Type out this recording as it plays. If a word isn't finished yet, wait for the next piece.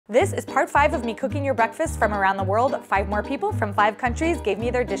This is part 5 of me cooking your breakfast from around the world. 5 more people from 5 countries gave me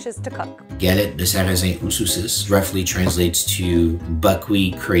their dishes to cook. Galet de sarrasin ususis roughly translates to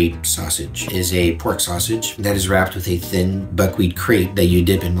buckwheat crepe sausage. It is a pork sausage that is wrapped with a thin buckwheat crepe that you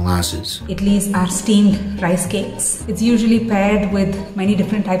dip in molasses. Idlis are steamed rice cakes. It's usually paired with many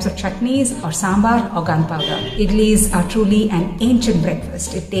different types of chutneys or sambar or gunpowder. Idlis are truly an ancient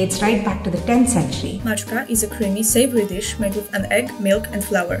breakfast. It dates right back to the 10th century. Machka is a creamy, savory dish made with an egg, milk and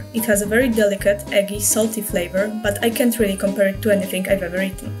flour. It has a very delicate, eggy, salty flavor, but I can't really compare it to anything I've ever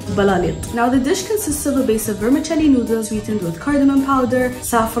eaten. Balalit. Now the dish consists of a base of vermicelli noodles sweetened with cardamom powder,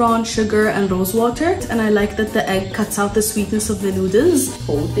 saffron, sugar and rose water, and I like that the egg cuts out the sweetness of the noodles.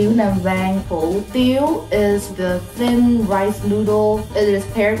 Hủ tiếu Nam Vang. Hủ tiếu is the thin rice noodle. It is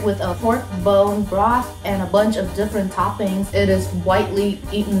paired with a pork bone broth and a bunch of different toppings. It is widely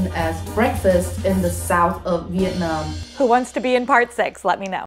eaten as breakfast in the south of Vietnam. Who wants to be in part 6? Let me know.